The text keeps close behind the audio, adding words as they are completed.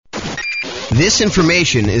This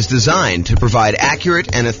information is designed to provide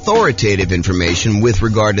accurate and authoritative information with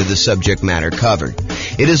regard to the subject matter covered.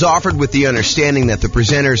 It is offered with the understanding that the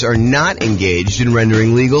presenters are not engaged in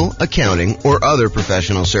rendering legal, accounting, or other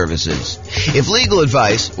professional services. If legal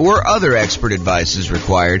advice or other expert advice is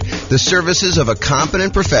required, the services of a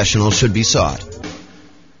competent professional should be sought.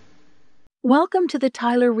 Welcome to the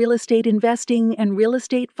Tyler Real Estate Investing and Real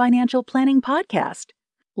Estate Financial Planning Podcast.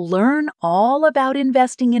 Learn all about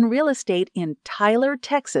investing in real estate in Tyler,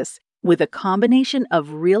 Texas, with a combination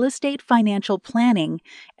of real estate financial planning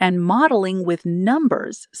and modeling with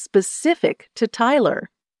numbers specific to Tyler,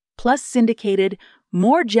 plus syndicated,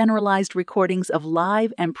 more generalized recordings of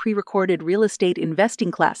live and pre-recorded real estate investing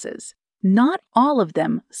classes, not all of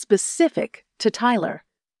them specific to Tyler.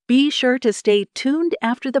 Be sure to stay tuned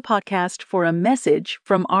after the podcast for a message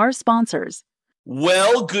from our sponsors.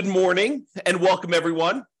 Well, good morning and welcome,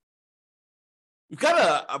 everyone. We've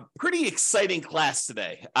got a pretty exciting class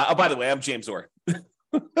today. By the way, I'm James Orr.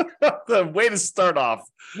 The way to start off.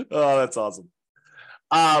 Oh, that's awesome.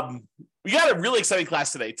 We got a really exciting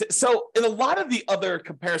class today. So in a lot of the other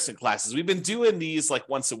comparison classes, we've been doing these like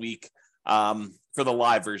once a week for the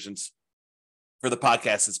live versions. For the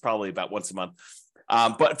podcast, it's probably about once a month.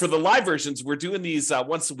 But for the live versions, we're doing these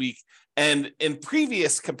once a week. And in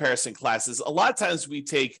previous comparison classes, a lot of times we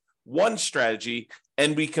take one strategy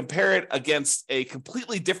and we compare it against a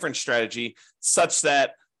completely different strategy such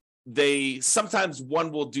that sometimes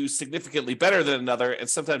one will do significantly better than another, and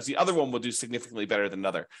sometimes the other one will do significantly better than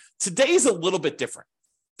another. Today's a little bit different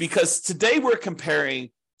because today we're comparing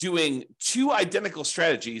doing two identical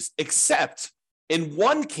strategies, except in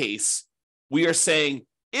one case, we are saying,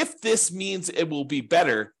 if this means it will be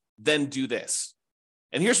better, then do this.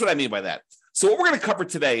 And here's what I mean by that. So what we're going to cover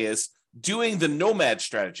today is doing the nomad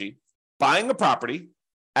strategy, buying a property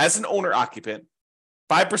as an owner-occupant,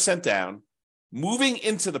 5% down, moving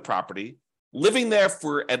into the property, living there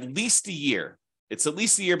for at least a year. It's at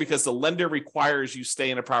least a year because the lender requires you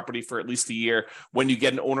stay in a property for at least a year when you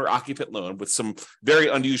get an owner-occupant loan, with some very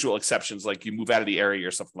unusual exceptions, like you move out of the area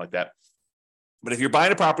or something like that. But if you're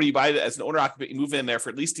buying a property, you buy it as an owner-occupant, you move in there for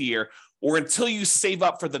at least a year, or until you save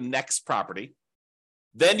up for the next property.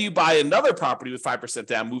 Then you buy another property with 5%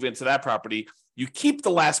 down, move into that property. You keep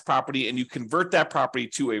the last property and you convert that property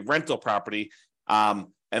to a rental property. And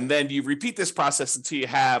then you repeat this process until you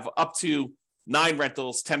have up to 9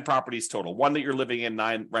 rentals, 10 properties total, one that you're living in,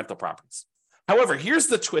 9 rental properties. However, here's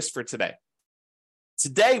the twist for today.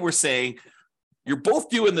 Today, we're saying you're both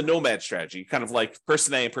doing the nomad strategy, kind of like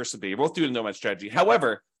person A and person B. You're both doing the nomad strategy.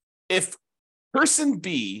 However, if person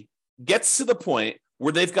B gets to the point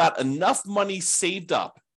where they've got enough money saved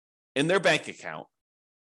up in their bank account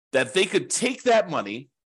that they could take that money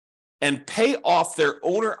and pay off their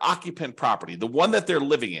owner-occupant property, the one that they're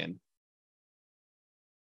living in,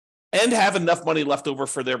 and have enough money left over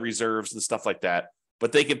for their reserves and stuff like that,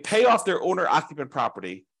 but they could pay off their owner-occupant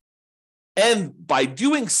property. And by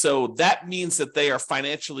doing so, that means that they are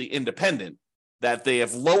financially independent, that they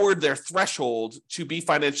have lowered their threshold to be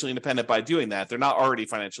financially independent by doing that. They're not already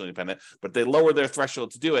financially independent, but they lower their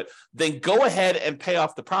threshold to do it. Then go ahead and pay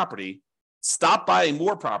off the property, stop buying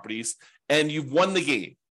more properties, and you've won the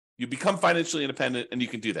game. You become financially independent and you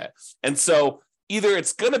can do that. And so either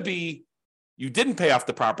it's going to be you didn't pay off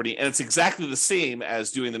the property and it's exactly the same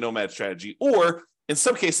as doing the nomad strategy, or in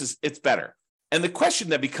some cases, it's better. And the question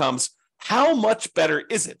that becomes, how much better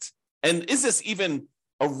is it? And is this even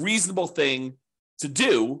a reasonable thing to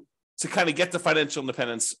do to kind of get to financial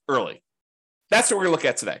independence early? That's what we're going to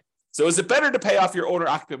look at today. So is it better to pay off your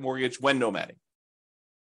owner-occupant mortgage when nomading?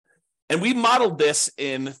 And we modeled this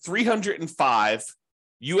in 305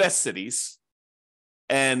 U.S. cities,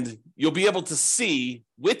 and you'll be able to see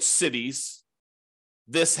which cities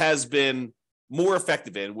this has been more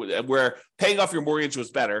effective in, where paying off your mortgage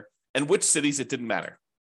was better, and which cities it didn't matter.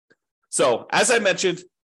 So, as I mentioned,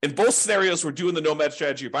 in both scenarios, we're doing the nomad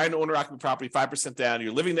strategy. You're buying an owner-occupant property, 5% down.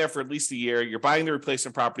 You're living there for at least a year. You're buying the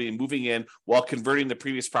replacement property and moving in while converting the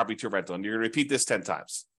previous property to a rental. And you're going to repeat this 10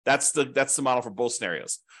 times. That's the model for both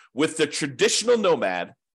scenarios. With the traditional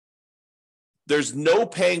nomad, there's no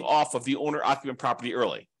paying off of the owner-occupant property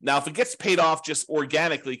early. Now, if it gets paid off just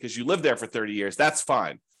organically because you lived there for 30 years, that's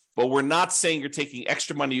fine. But we're not saying you're taking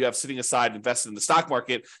extra money you have sitting aside, invested in the stock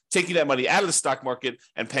market, taking that money out of the stock market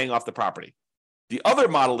and paying off the property. The other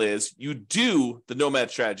model is you do the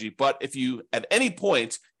nomad strategy, but if you, at any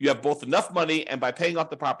point, you have both enough money and by paying off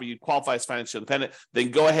the property, you qualify as financially independent,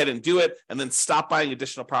 then go ahead and do it and then stop buying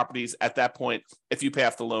additional properties at that point if you pay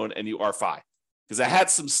off the loan and you are fine. Because I had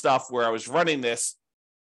some stuff where I was running this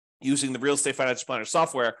using the Real Estate Financial Planner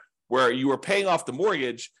software where you were paying off the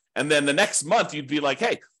mortgage, and then the next month you'd be like,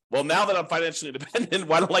 hey, well, now that I'm financially independent,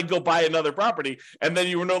 why don't I go buy another property? And then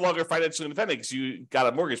you were no longer financially independent because you got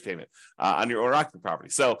a mortgage payment on your owner-occupant property.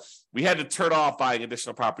 So we had to turn off buying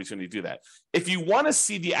additional properties when you do that. If you want to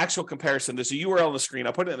see the actual comparison, there's a URL on the screen.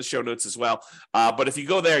 I'll put it in the show notes as well. But if you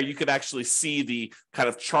go there, you could actually see the kind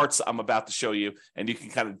of charts I'm about to show you, and you can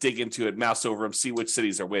kind of dig into it, mouse over them, see which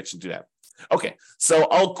cities are which, and do that. Okay, so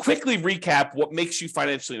I'll quickly recap what makes you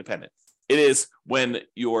financially independent. It is when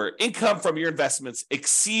your income from your investments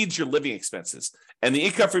exceeds your living expenses. And the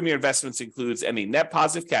income from your investments includes any net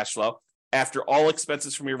positive cash flow after all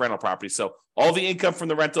expenses from your rental property. So all the income from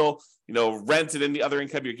the rental, rent and any other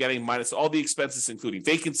income you're getting minus all the expenses, including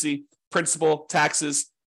vacancy, principal, taxes,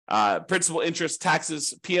 principal, interest,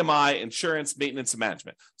 taxes, PMI, insurance, maintenance, and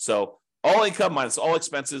management. So all income minus all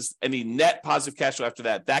expenses, any net positive cash flow after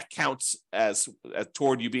that counts as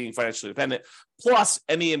toward you being financially independent, plus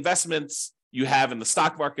any investments you have in the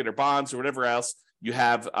stock market or bonds or whatever else you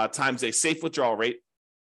have times a safe withdrawal rate.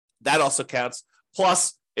 That also counts.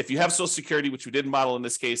 Plus, if you have Social Security, which we didn't model in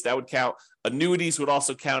this case, that would count. Annuities would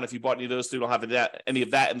also count if you bought any of those. We don't have any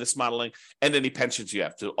of that in this modeling, and any pensions you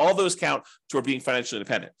have. So all those count toward being financially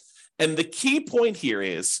independent. And the key point here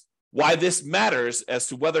is why this matters as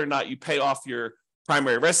to whether or not you pay off your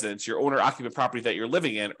primary residence, your owner-occupant property that you're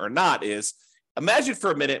living in or not, is imagine for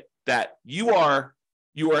a minute that you are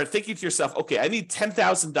thinking to yourself, okay, I need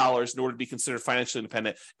 $10,000 in order to be considered financially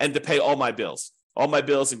independent and to pay all my bills. All my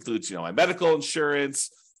bills includes, my medical insurance,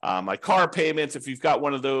 my car payments, if you've got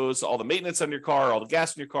one of those, all the maintenance on your car, all the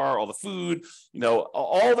gas in your car, all the food,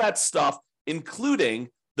 all that stuff, including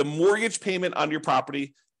the mortgage payment on your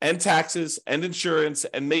property, and taxes and insurance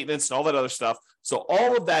and maintenance and all that other stuff. So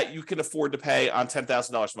all of that you can afford to pay on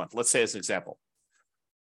 $10,000 a month, let's say as an example.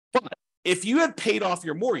 But if you had paid off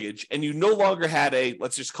your mortgage and you no longer had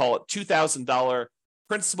let's just call it $2,000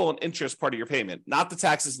 principal and interest part of your payment, not the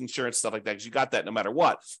taxes, insurance, stuff like that, because you got that no matter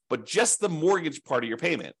what, but just the mortgage part of your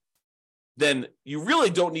payment, then you really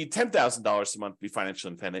don't need $10,000 a month to be financially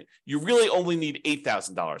independent. You really only need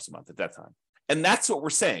 $8,000 a month at that time. And that's what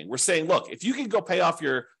we're saying. We're saying, look, if you can go pay off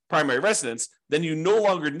your primary residence, then you no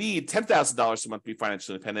longer need $10,000 a month to be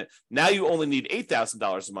financially independent. Now you only need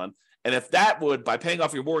 $8,000 a month. And if that would, by paying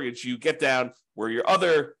off your mortgage, you get down where your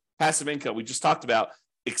other passive income we just talked about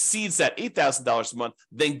exceeds that $8,000 a month,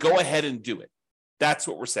 then go ahead and do it. That's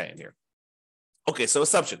what we're saying here. Okay, so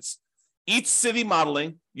assumptions. Each city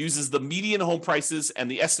modeling uses the median home prices and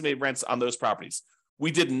the estimated rents on those properties. We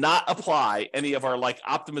did not apply any of our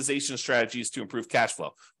optimization strategies to improve cash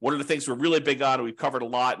flow. One of the things we're really big on, and we've covered a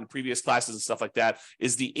lot in previous classes and stuff like that,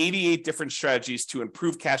 is the 88 different strategies to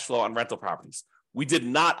improve cash flow on rental properties. We did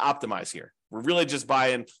not optimize here. We're really just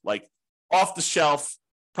buying off-the-shelf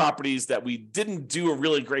properties that we didn't do a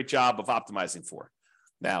really great job of optimizing for.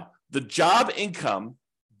 Now, the job income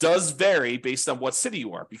does vary based on what city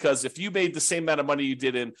you are, because if you made the same amount of money you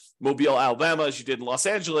did in Mobile, Alabama as you did in Los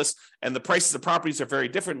Angeles, and the prices of properties are very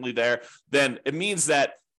differently there, then it means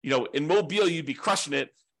that, in Mobile, you'd be crushing it,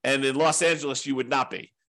 and in Los Angeles, you would not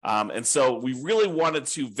be. And so we really wanted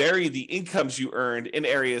to vary the incomes you earned in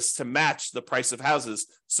areas to match the price of houses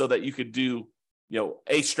so that you could do,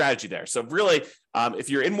 a strategy there. So really, if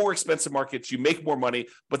you're in more expensive markets, you make more money,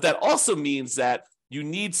 but that also means that you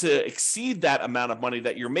need to exceed that amount of money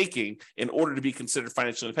that you're making in order to be considered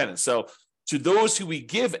financially independent. So to those who we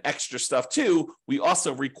give extra stuff to, we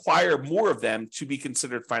also require more of them to be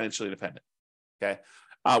considered financially independent. Okay.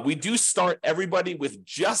 We do start everybody with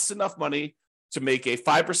just enough money to make a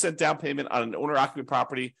 5% down payment on an owner-occupant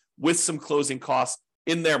property with some closing costs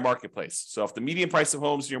in their marketplace. So if the median price of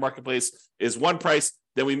homes in your marketplace is one price,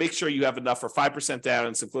 then we make sure you have enough for 5% down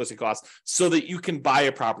and some closing costs so that you can buy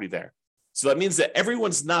a property there. So that means that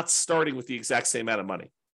everyone's not starting with the exact same amount of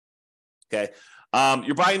money. Okay.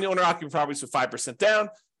 You're buying the owner-occupant properties with 5% down,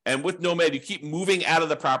 and with Nomad, you keep moving out of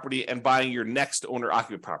the property and buying your next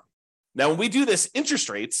owner-occupant property. Now, when we do this, the interest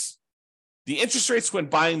rates when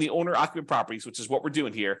buying the owner-occupant properties, which is what we're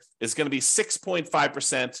doing here, is going to be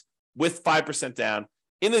 6.5% with 5% down.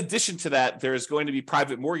 In addition to that, there is going to be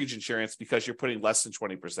private mortgage insurance because you're putting less than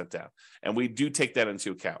 20% down. And we do take that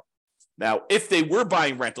into account. Now, if they were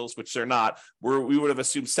buying rentals, which they're not, we would have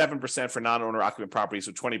assumed 7% for non-owner occupant properties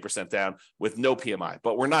with 20% down with no PMI.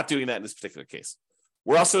 But we're not doing that in this particular case.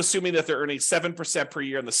 We're also assuming that they're earning 7% per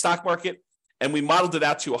year in the stock market. And we modeled it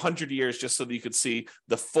out to 100 years just so that you could see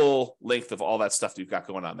the full length of all that stuff that you've got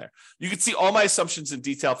going on there. You can see all my assumptions in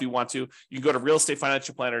detail if you want to. You can go to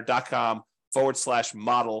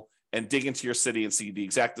realestatefinancialplanner.com/model and dig into your city and see the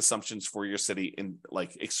exact assumptions for your city in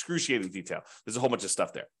excruciating detail. There's a whole bunch of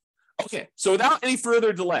stuff there. Okay, so without any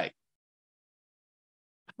further delay,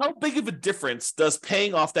 how big of a difference does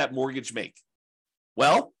paying off that mortgage make?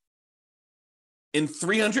 Well, in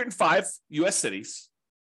 305 US cities,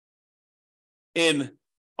 in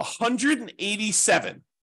 187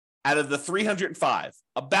 out of the 305,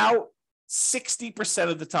 about 60%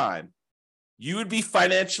 of the time, you would be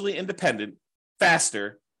financially independent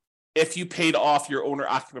faster if you paid off your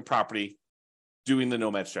owner-occupant property doing the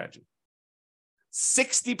nomad strategy.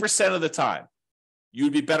 60% of the time, you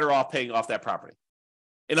would be better off paying off that property.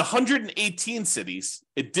 In 118 cities,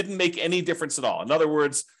 it didn't make any difference at all. In other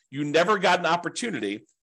words, you never got an opportunity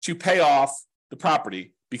to pay off the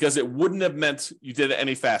property because it wouldn't have meant you did it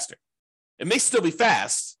any faster. It may still be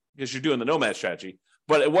fast because you're doing the nomad strategy,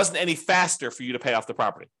 but it wasn't any faster for you to pay off the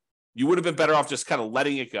property. You would have been better off just kind of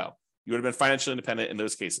letting it go. You would have been financially independent in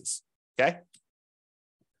those cases, okay?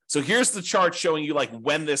 So here's the chart showing you like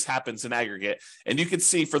when this happens in aggregate. And you can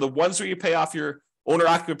see for the ones where you pay off your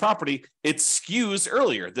owner-occupant property, it skews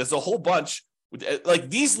earlier. There's a whole bunch. Like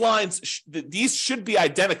these lines, these should be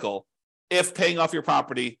identical if paying off your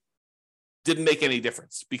property didn't make any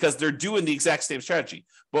difference because they're doing the exact same strategy.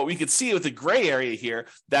 But we could see with the gray area here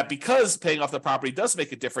that because paying off the property does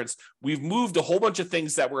make a difference, we've moved a whole bunch of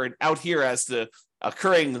things that were out here as to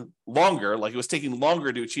occurring longer, like it was taking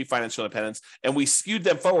longer to achieve financial independence, and we skewed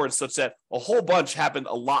them forward such that a whole bunch happened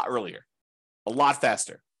a lot earlier, a lot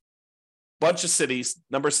faster. Bunch of cities,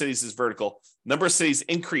 number of cities is vertical, number of cities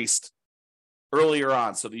increased earlier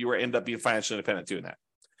on so that you were end up being financially independent doing that.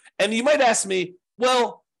 And you might ask me,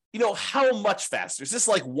 well, you know, how much faster? Is this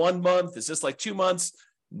like 1 month? Is this like 2 months?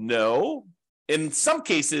 No. In some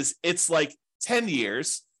cases, it's like 10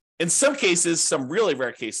 years. In some cases, some really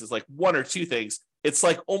rare cases, like 1 or 2 things, it's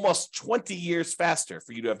like almost 20 years faster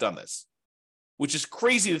for you to have done this, which is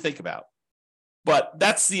crazy to think about. But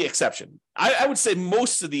that's the exception. I would say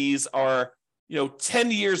most of these are,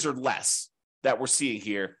 10 years or less that we're seeing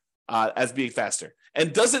here as being faster.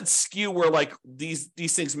 And does it skew where like these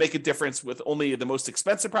things make a difference with only the most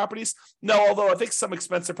expensive properties? No, although I think some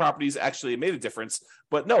expensive properties actually made a difference.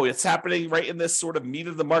 But no, it's happening right in this sort of meat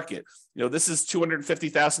of the market. This is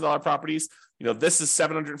 $250,000 properties. This is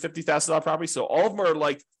 $750,000 properties. So all of them are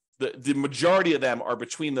like the majority of them are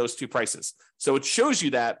between those two prices. So it shows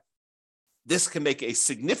you that this can make a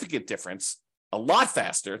significant difference a lot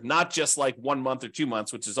faster, not just like 1 month or 2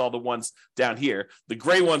 months, which is all the ones down here. The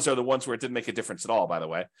gray ones are the ones where it didn't make a difference at all, by the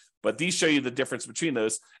way. But these show you the difference between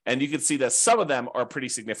those. And you can see that some of them are pretty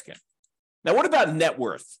significant. Now, what about net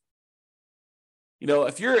worth?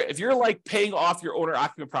 If you're like paying off your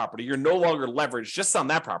owner-occupant property, you're no longer leveraged just on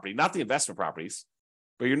that property, not the investment properties,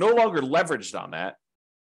 but you're no longer leveraged on that.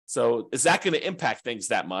 So is that going to impact things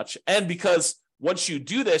that much? And because once you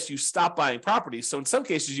do this, you stop buying properties. So in some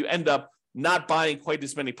cases, you end up not buying quite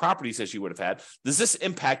as many properties as you would have had. Does this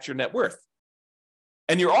impact your net worth?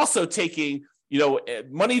 And you're also taking,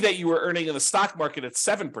 money that you were earning in the stock market at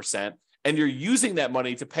 7%, and you're using that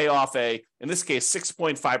money to pay off in this case,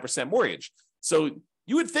 6.5% mortgage. So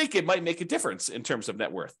you would think it might make a difference in terms of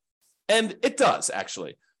net worth. And it does,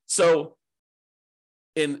 actually. So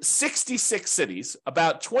in 66 cities,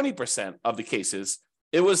 about 20% of the cases,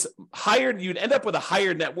 it was higher. You'd end up with a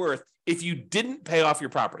higher net worth if you didn't pay off your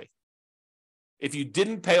property. If you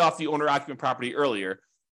didn't pay off the owner-occupant property earlier,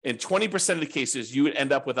 in 20% of the cases, you would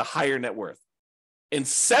end up with a higher net worth. In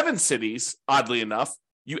 7 cities, oddly enough,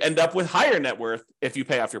 you end up with higher net worth if you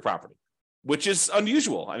pay off your property, which is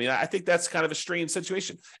unusual. I mean, I think that's kind of a strange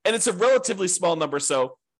situation. And it's a relatively small number,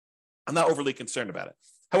 so I'm not overly concerned about it.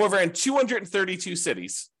 However, in 232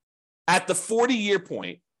 cities, at the 40-year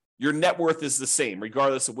point, your net worth is the same,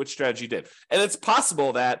 regardless of which strategy you did. And it's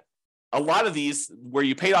possible that a lot of these where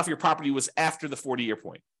you paid off your property was after the 40-year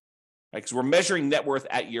point, right? Because we're measuring net worth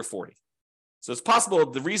at year 40. So it's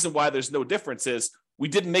possible the reason why there's no difference is we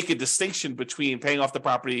didn't make a distinction between paying off the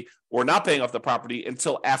property or not paying off the property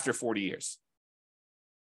until after 40 years.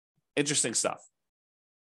 Interesting stuff.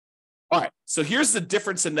 All right, so here's the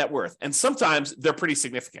difference in net worth. And sometimes they're pretty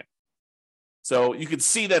significant. So you can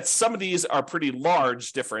see that some of these are pretty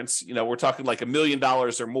large difference. We're talking like $1 million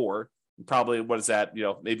or more. Probably, what is that?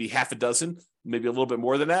 Maybe half a dozen, maybe a little bit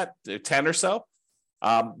more than that, 10 or so.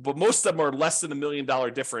 But most of them are less than $1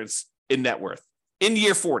 million difference in net worth in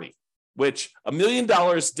year 40, which $1 million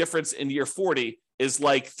difference in year 40 is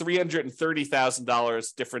like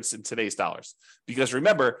 $330,000 difference in today's dollars. Because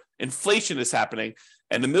remember, inflation is happening,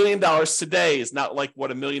 and $1 million today is not like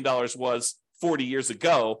what $1 million was 40 years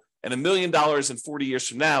ago, and $1 million in 40 years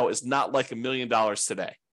from now is not like $1 million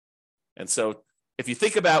today. And so if you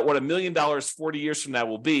think about what $1 million 40 years from now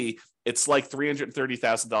will be, it's like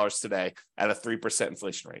 $330,000 today at a 3%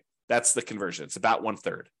 inflation rate. That's the conversion. It's about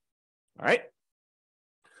 1/3. All right.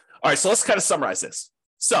 All right, so let's kind of summarize this.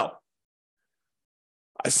 So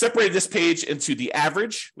I separated this page into the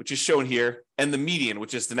average, which is shown here, and the median,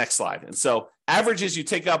 which is the next slide. And so average is you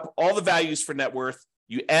take up all the values for net worth,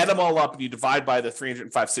 you add them all up, and you divide by the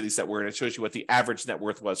 305 cities that we're in. It shows you what the average net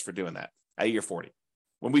worth was for doing that at year 40.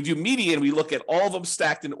 When we do median, we look at all of them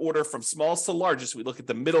stacked in order from smallest to largest. We look at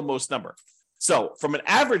the middlemost number. So from an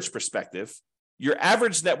average perspective, your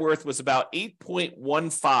average net worth was about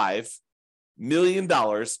 $8.15 million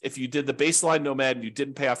if you did the baseline nomad and you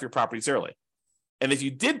didn't pay off your properties early. And if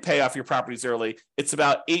you did pay off your properties early, it's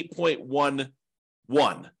about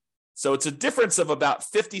 8.11. So it's a difference of about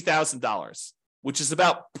 $50,000, which is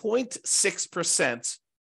about 0.6%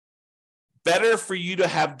 better for you to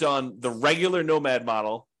have done the regular nomad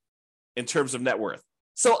model in terms of net worth.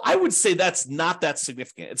 So I would say that's not that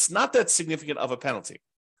significant. It's not that significant of a penalty.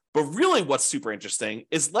 But really what's super interesting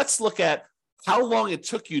is let's look at how long it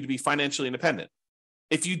took you to be financially independent.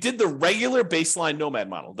 If you did the regular baseline nomad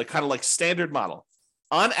model, the kind of like standard model,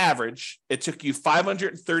 on average, it took you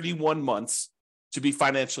 531 months to be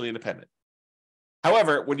financially independent.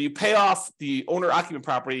 However, when you pay off the owner-occupant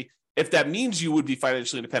property, if that means you would be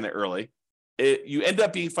financially independent early, you end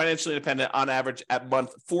up being financially independent on average at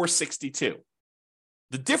month 462.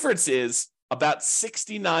 The difference is about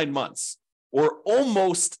 69 months or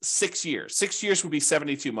almost 6 years. 6 years would be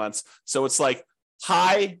 72 months. So it's like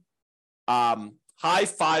high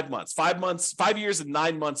 5 months, 5 years and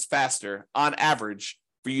 9 months faster on average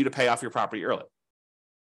for you to pay off your property early.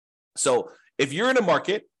 So if you're in a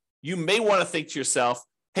market, you may want to think to yourself,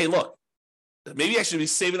 hey, look, maybe I should be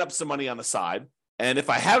saving up some money on the side. And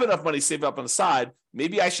if I have enough money saved up on the side,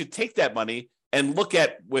 maybe I should take that money and look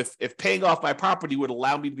at if paying off my property would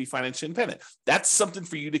allow me to be financially independent. That's something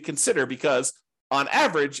for you to consider because on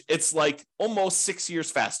average, it's like almost 6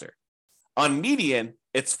 years faster. On median,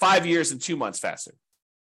 it's 5 years and 2 months faster.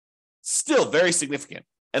 Still very significant.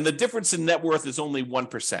 And the difference in net worth is only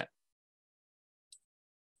 1%.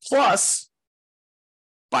 Plus,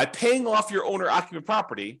 by paying off your owner-occupant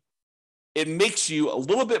property, it makes you a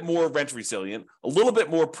little bit more rent resilient, a little bit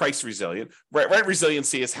more price resilient. Rent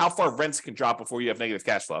resiliency is how far rents can drop before you have negative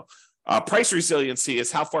cash flow. Price resiliency is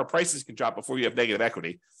how far prices can drop before you have negative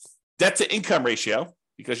equity. Debt to income ratio,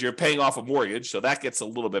 because you're paying off a mortgage, so that gets a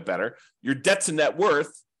little bit better. Your debt to net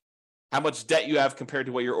worth, how much debt you have compared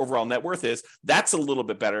to what your overall net worth is, that's a little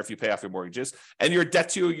bit better if you pay off your mortgages. And your debt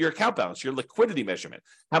to your account balance, your liquidity measurement,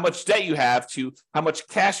 how much debt you have to how much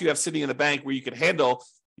cash you have sitting in the bank where you can handle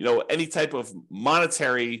any type of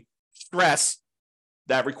monetary stress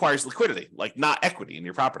that requires liquidity, like not equity in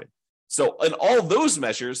your property. So in all those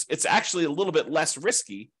measures, it's actually a little bit less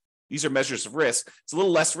risky. These are measures of risk. It's a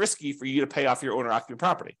little less risky for you to pay off your owner-occupant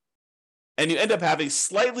property. And you end up having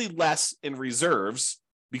slightly less in reserves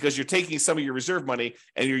because you're taking some of your reserve money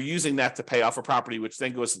and you're using that to pay off a property, which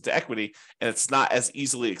then goes into equity, and it's not as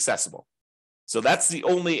easily accessible. So that's the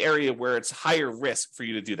only area where it's higher risk for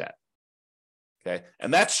you to do that. Okay,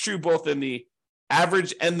 and that's true both in the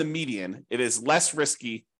average and the median. It is less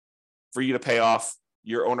risky for you to pay off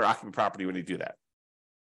your owner-occupant property when you do that.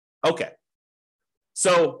 Okay,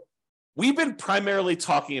 so we've been primarily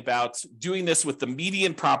talking about doing this with the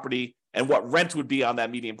median property and what rent would be on that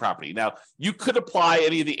median property. Now, you could apply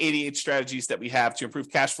any of the 88 strategies that we have to improve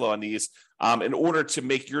cash flow on these in order to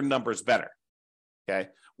make your numbers better. Okay,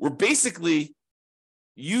 we're basically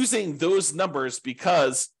using those numbers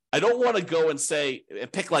because I don't want to go and say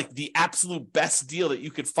and pick like the absolute best deal that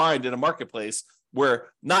you could find in a marketplace where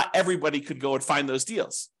not everybody could go and find those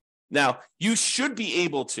deals. Now, you should be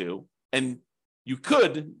able to, and you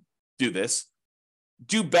could do this,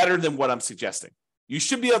 do better than what I'm suggesting. You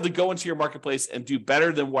should be able to go into your marketplace and do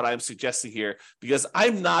better than what I'm suggesting here because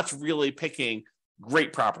I'm not really picking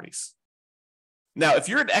great properties. Now, if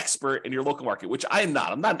you're an expert in your local market, which I am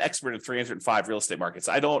not, I'm not an expert in 305 real estate markets.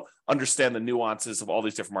 I don't understand the nuances of all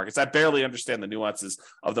these different markets. I barely understand the nuances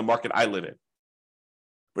of the market I live in.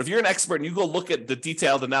 But if you're an expert and you go look at the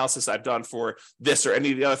detailed analysis I've done for this or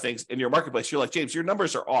any of the other things in your marketplace, you're like, James, your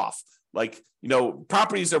numbers are off. Like,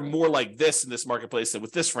 properties are more like this in this marketplace than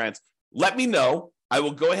with this rent. Let me know. I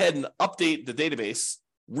will go ahead and update the database,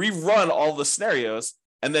 rerun all the scenarios,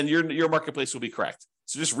 and then your marketplace will be correct.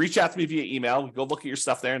 So just reach out to me via email, go look at your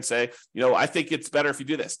stuff there and say, I think it's better if you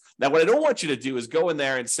do this. Now, what I don't want you to do is go in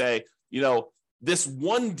there and say, this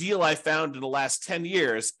one deal I found in the last 10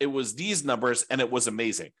 years, it was these numbers and it was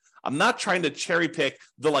amazing. I'm not trying to cherry pick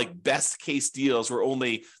the best case deals where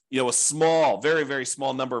only, a small, very, very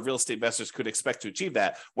small number of real estate investors could expect to achieve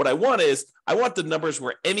that. What I want the numbers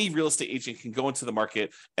where any real estate agent can go into the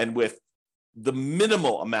market and with the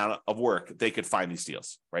minimal amount of work, they could find these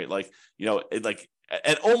deals, right?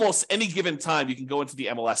 At almost any given time, you can go into the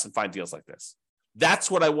MLS and find deals like this. That's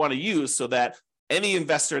what I want to use so that any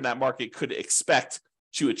investor in that market could expect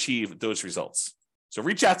to achieve those results. So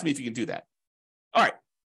reach out to me if you can do that. All right.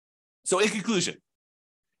 So in conclusion,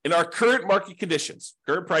 in our current market conditions,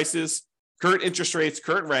 current prices, current interest rates,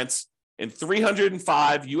 current rents, in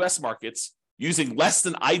 305 U.S. markets, using less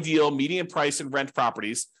than ideal median price and rent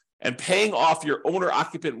properties, and paying off your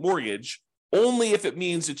owner-occupant mortgage only if it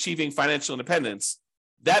means achieving financial independence,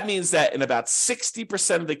 that means that in about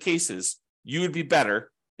 60% of the cases, you would be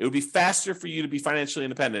better. It would be faster for you to be financially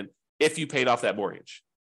independent if you paid off that mortgage.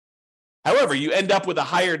 However, you end up with a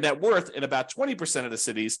higher net worth in about 20% of the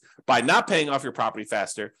cities by not paying off your property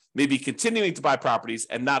faster, maybe continuing to buy properties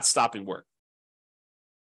and not stopping work.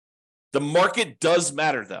 The market does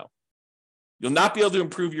matter, though. You'll not be able to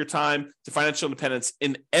improve your time to financial independence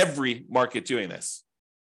in every market doing this.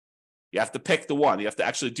 You have to pick the one. You have to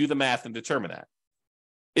actually do the math and determine that.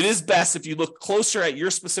 It is best if you look closer at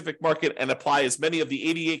your specific market and apply as many of the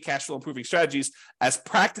 88 cash flow improving strategies as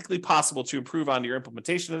practically possible to improve on your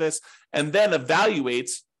implementation of this, and then evaluate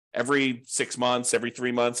every 6 months, every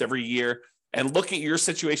 3 months, every year, and look at your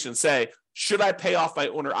situation and say, should I pay off my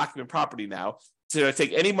owner-occupant property now? Should I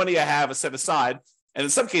take any money I have and set aside? And in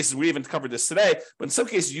some cases, we even covered this today, but in some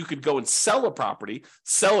cases, you could go and sell a property,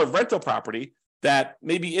 sell a rental property that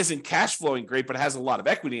maybe isn't cash flowing great, but has a lot of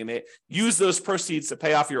equity in it. Use those proceeds to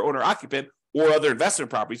pay off your owner occupant or other investment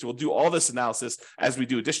properties. We'll do all this analysis as we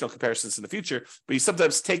do additional comparisons in the future. But you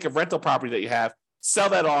sometimes take a rental property that you have, sell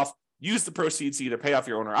that off, use the proceeds to either pay off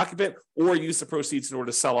your owner occupant or use the proceeds in order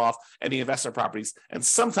to sell off any investment properties. And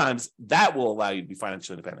sometimes that will allow you to be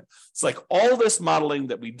financially independent. It's like all this modeling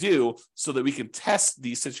that we do so that we can test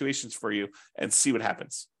these situations for you and see what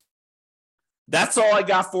happens. That's all I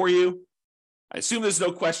got for you. I assume there's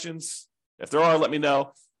no questions. If there are, let me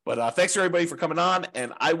know. But thanks everybody for coming on,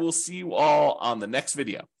 and I will see you all on the next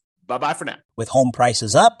video. Bye-bye for now. With home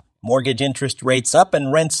prices up, mortgage interest rates up,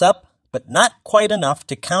 and rents up, but not quite enough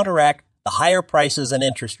to counteract the higher prices and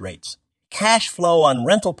interest rates. Cash flow on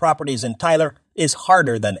rental properties in Tyler is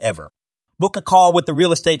harder than ever. Book a call with the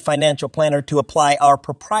Real Estate Financial Planner to apply our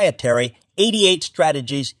proprietary 88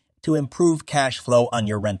 strategies to improve cash flow on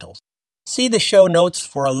your rentals. See the show notes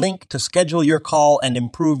for a link to schedule your call and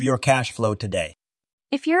improve your cash flow today.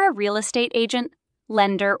 If you're a real estate agent,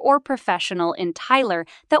 lender, or professional in Tyler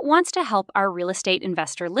that wants to help our real estate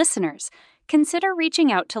investor listeners, consider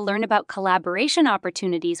reaching out to learn about collaboration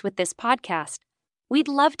opportunities with this podcast. We'd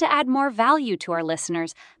love to add more value to our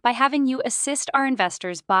listeners by having you assist our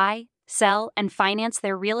investors buy, sell, and finance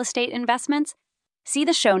their real estate investments. See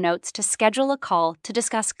the show notes to schedule a call to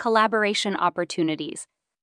discuss collaboration opportunities.